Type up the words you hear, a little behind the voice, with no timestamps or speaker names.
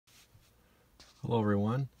Hello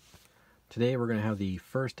everyone. Today we're going to have the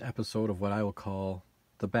first episode of what I will call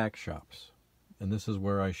the back shops. And this is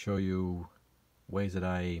where I show you ways that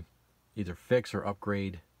I either fix or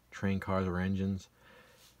upgrade train cars or engines.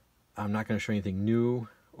 I'm not going to show you anything new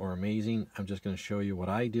or amazing. I'm just going to show you what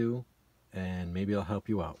I do and maybe it'll help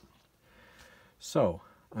you out. So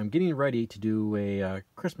I'm getting ready to do a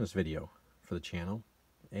Christmas video for the channel.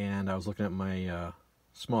 And I was looking at my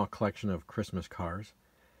small collection of Christmas cars.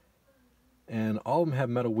 And all of them have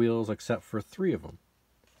metal wheels except for 3 of them.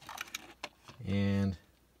 And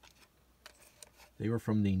they were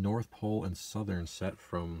from the North Pole and Southern set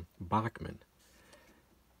from Bachmann.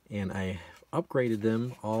 And I upgraded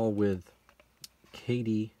them all with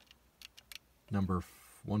Kadee number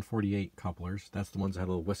 148 couplers. That's the ones that have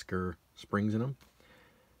little whisker springs in them.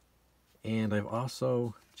 And I've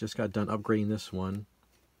also just got done upgrading this one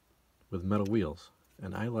with metal wheels.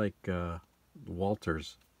 And I like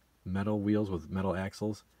Walters metal wheels with metal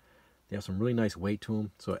axles. They have some really nice weight to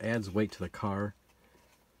them, so it adds weight to the car.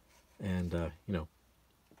 And you know,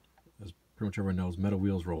 as pretty much everyone knows, metal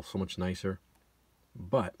wheels roll so much nicer.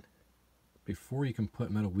 But before you can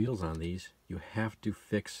put metal wheels on these, you have to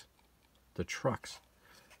fix the trucks.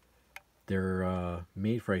 They're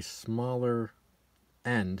made for a smaller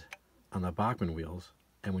end on the Bachmann wheels,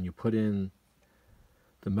 and when you put in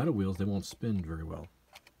the metal wheels, they won't spin very well.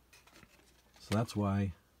 So that's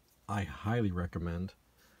why I highly recommend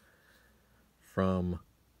from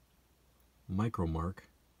Micromark,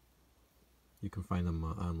 you can find them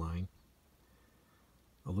online,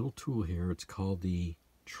 a little tool here. It's called the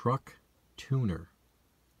Truck Tuner,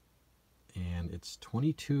 and it's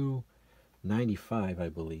 $22.95, I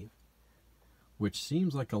believe, which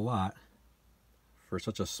seems like a lot for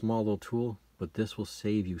such a small little tool, but this will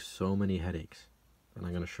save you so many headaches, and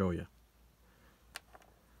I'm going to show you.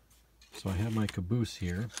 So I have my caboose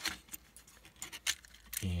here,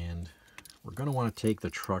 and we're going to want to take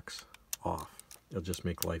the trucks off. It'll just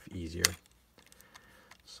make life easier.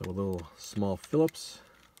 So a little small Phillips.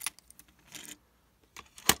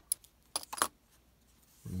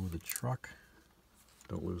 Remove the truck.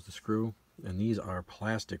 Don't lose the screw. And these are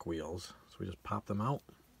plastic wheels, so we just pop them out.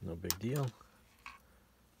 No big deal.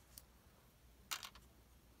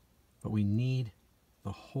 But we need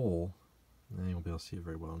the hole, and you won't be able to see it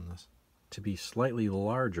very well in this, to be slightly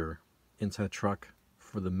larger inside the truck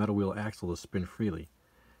for the metal wheel axle to spin freely.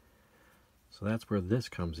 So that's where this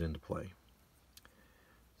comes into play.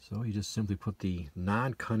 So you just simply put the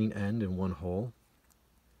non-cutting end in one hole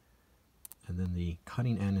and then the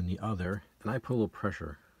cutting end in the other, and I put a little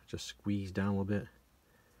pressure, just squeeze down a little bit,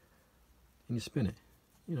 and you spin it.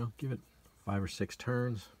 You know, give it 5 or 6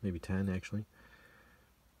 turns, maybe 10 actually,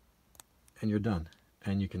 and you're done.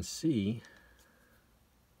 And you can see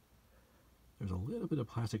there's a little bit of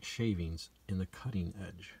plastic shavings in the cutting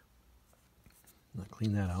edge. Now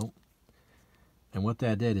clean that out. And what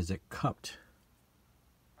that did is it cupped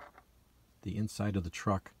the inside of the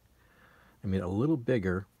truck and made it a little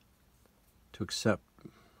bigger to accept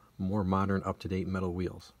more modern, up-to-date metal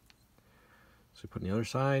wheels. So we put on the other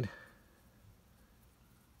side.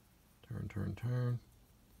 Turn, turn, turn.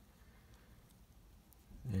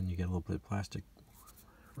 And you get a little bit of plastic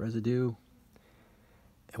residue.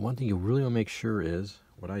 And one thing you really want to make sure is,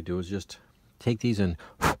 what I do is just take these and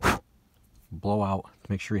blow out to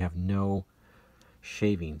make sure you have no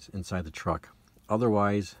shavings inside the truck.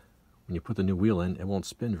 Otherwise, when you put the new wheel in, it won't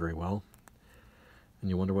spin very well, and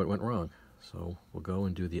you wonder what went wrong. So we'll go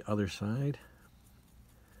and do the other side.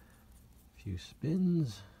 A few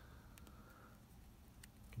spins.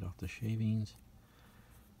 Get off the shavings.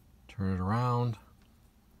 Turn it around.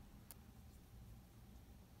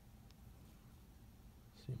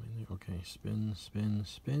 Okay, spin, spin,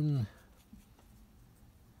 spin.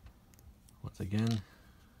 Once again, you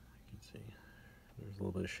can see there's a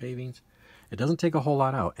little bit of shavings. It doesn't take a whole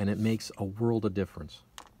lot out, and it makes a world of difference.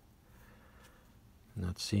 And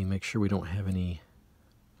let's see, make sure we don't have any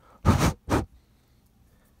thing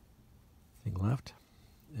left.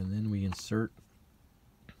 And then we insert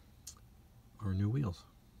our new wheels.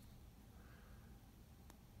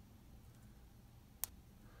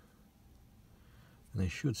 And they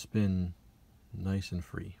should spin nice and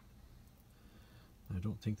free. I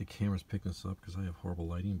don't think the camera's picking this up because I have horrible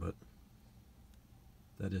lighting, but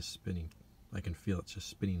that is spinning. I can feel it just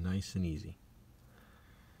spinning nice and easy.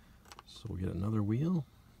 So we'll get another wheel.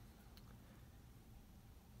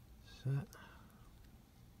 Set.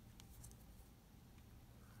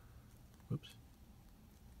 Whoops.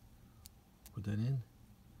 Put that in.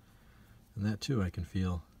 And that too I can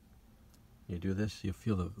feel. You do this, you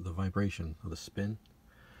feel the vibration of the spin.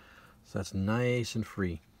 So that's nice and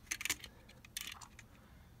free.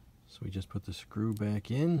 we just put the screw back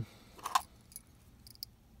in,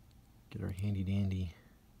 get our handy dandy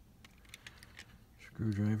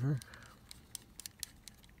screwdriver,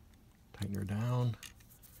 tighten her down,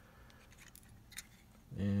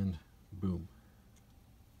 and boom.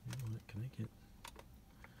 You know what, can I get,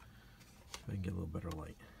 if I can get a little better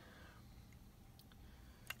light.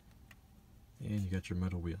 And you got your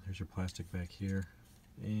metal wheel. There's your plastic back here,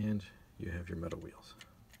 and you have your metal wheels.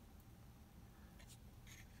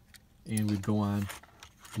 And we'd go on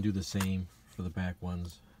and do the same for the back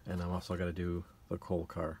ones, and I'm also got to do the coal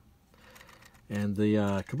car. And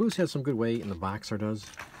the Caboose has some good weight, and the Boxer does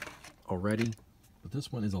already, but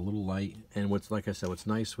this one is a little light. And what's, like I said, what's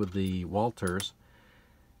nice with the Walthers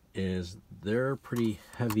is they're pretty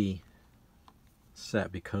heavy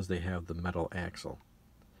set because they have the metal axle.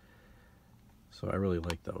 So I really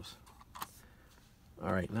like those.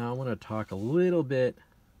 All right, now I want to talk a little bit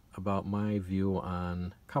about my view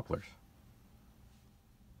on couplers.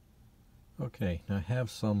 Okay, now I have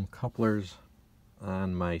some couplers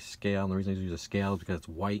on my scale, and the reason I use a scale is because it's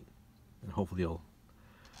white, and hopefully it'll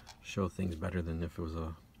show things better than if it was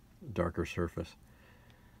a darker surface.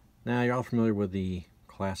 Now you're all familiar with the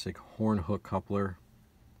classic horn hook coupler.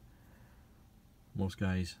 Most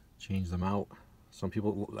guys change them out. Some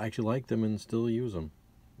people actually like them and still use them.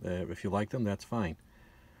 If you like them, that's fine.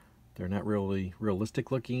 They're not really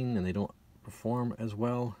realistic looking, and they don't perform as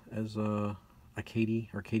well as a Kadee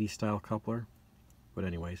or Kadee style coupler. But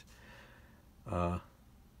anyways,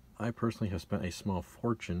 I personally have spent a small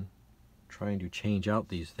fortune trying to change out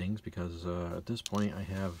these things because at this point I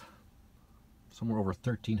have somewhere over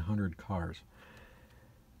 1,300 cars.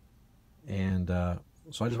 And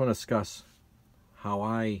so I just want to discuss how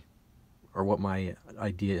what my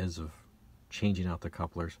idea is of changing out the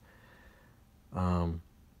couplers.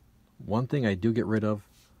 One thing I do get rid of,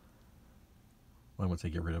 well, I wouldn't say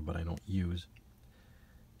get rid of, but I don't use,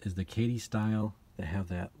 is the Kadee style that have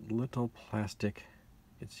that little plastic.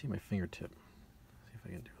 You can see my fingertip. See if I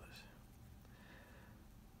can do this.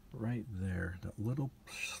 Right there, that little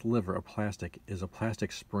sliver of plastic is a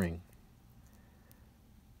plastic spring.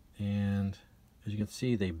 And as you can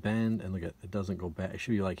see, they bend, and look at it, doesn't go back. It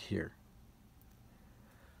should be like here.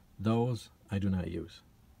 Those I do not use.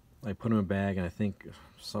 I put them in a bag, and I think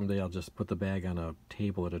someday I'll just put the bag on a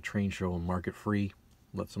table at a train show and market free.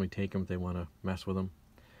 Let somebody take them if they want to mess with them.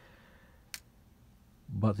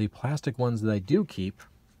 But the plastic ones that I do keep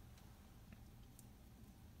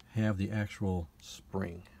have the actual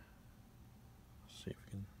spring. Let's see if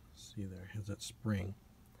we can see there. It has that spring.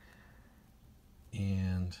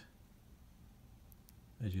 And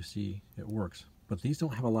as you see, it works. But these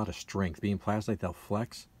don't have a lot of strength. Being plastic, they'll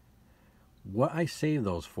flex. What I save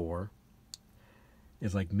those for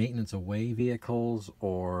is like maintenance away vehicles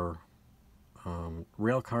or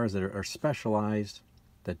rail cars that are specialized,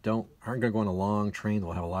 that aren't going to go on a long train.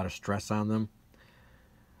 They'll have a lot of stress on them.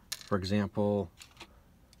 For example,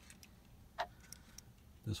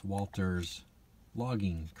 this Walthers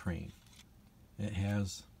logging crane. It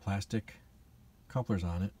has plastic couplers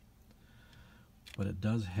on it, but it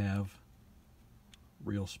does have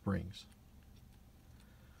real springs.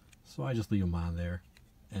 So I just leave them on there.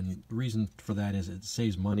 And the reason for that is it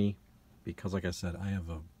saves money because, like I said, I have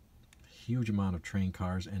a huge amount of train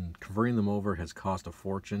cars, and converting them over has cost a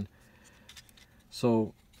fortune.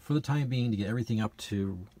 So for the time being, to get everything up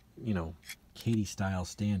to, you know, Kadee style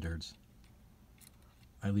standards,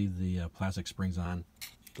 I leave the plastic springs on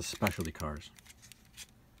the specialty cars.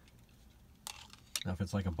 Now if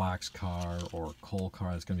it's like a box car or a coal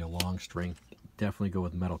car that's going to be a long string, definitely go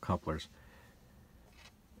with metal couplers.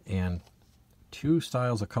 And two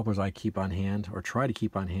styles of couplers I keep on hand, or try to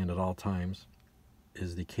keep on hand at all times,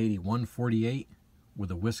 is the Kadee 148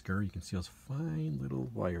 with a whisker. You can see those fine little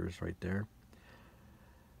wires right there.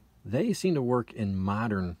 They seem to work in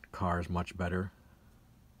modern cars much better,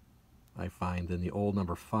 I find, than the old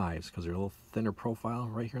number 5s, because they're a little thinner profile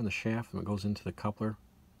right here in the shaft when it goes into the coupler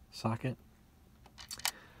socket.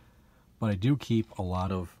 But I do keep a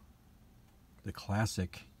lot of the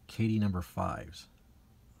classic Kadee number 5s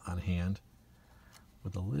on hand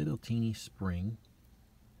with a little teeny spring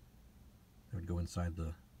that would go inside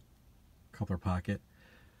the coupler pocket.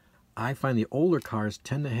 I find the older cars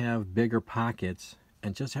tend to have bigger pockets,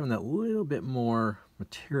 and just having that little bit more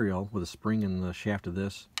material with a spring in the shaft of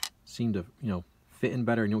this seem to, you know, fit in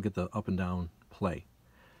better, and you'll get the up and down play.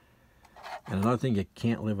 And another thing you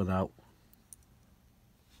can't live without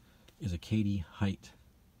is a Kadee height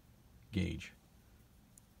gauge.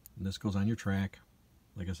 And this goes on your track.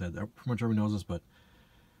 Like I said, pretty much everyone knows this, but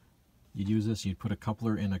you'd use this, you'd put a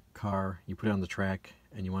coupler in a car, you put it on the track,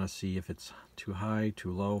 and you want to see if it's too high,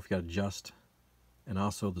 too low, if you got to adjust. And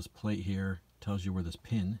also this plate here tells you where this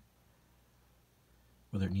pin,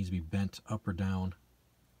 whether it needs to be bent up or down.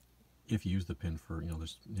 If you use the pin for,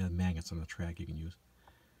 there's magnets on the track you can use.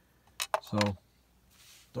 So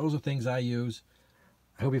those are things I use.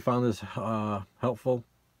 I hope you found this helpful.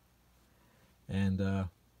 And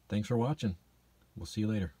thanks for watching. We'll see you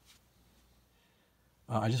later.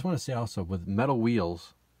 I just want to say also, with metal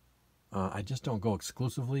wheels, I just don't go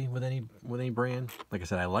exclusively with any brand. Like I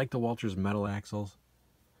said, I like the Walters metal axles,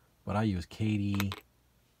 but I use Kadee,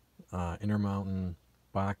 Intermountain,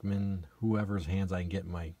 Bachmann, whoever's hands I can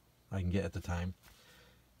get at the time.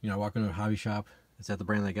 I walk into a hobby shop, it's at the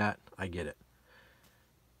brand I got, I get it.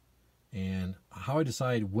 And how I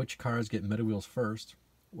decide which cars get metal wheels first,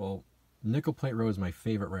 well, Nickel Plate Road is my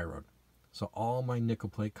favorite railroad. So all my nickel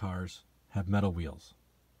plate cars have metal wheels.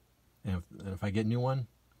 And if I get a new one,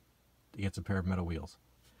 it gets a pair of metal wheels.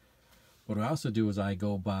 What I also do is I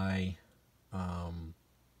go by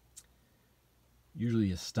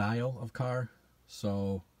usually a style of car.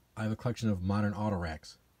 So I have a collection of modern auto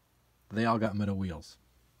racks. They all got metal wheels.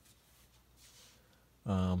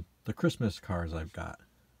 The Christmas cars I've got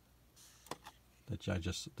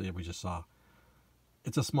that we just saw.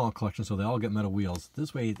 It's a small collection, so they all get metal wheels.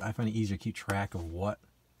 This way, I find it easier to keep track of what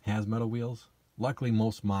has metal wheels. Luckily,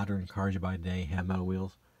 most modern cars you buy today have metal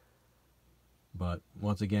wheels. But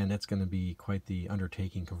once again, it's going to be quite the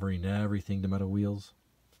undertaking converting everything to metal wheels.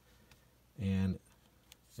 And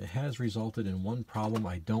it has resulted in one problem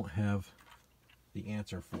I don't have the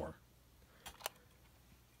answer for.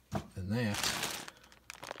 And that's,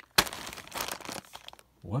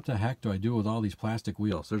 what the heck do I do with all these plastic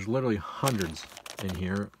wheels? There's literally hundreds in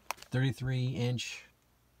here. 33 inch,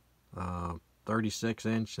 36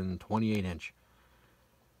 inch, and 28 inch.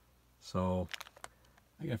 So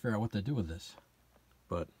I gotta figure out what to do with this.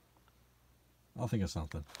 But I'll think of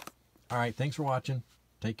something. Alright, thanks for watching.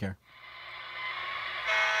 Take care.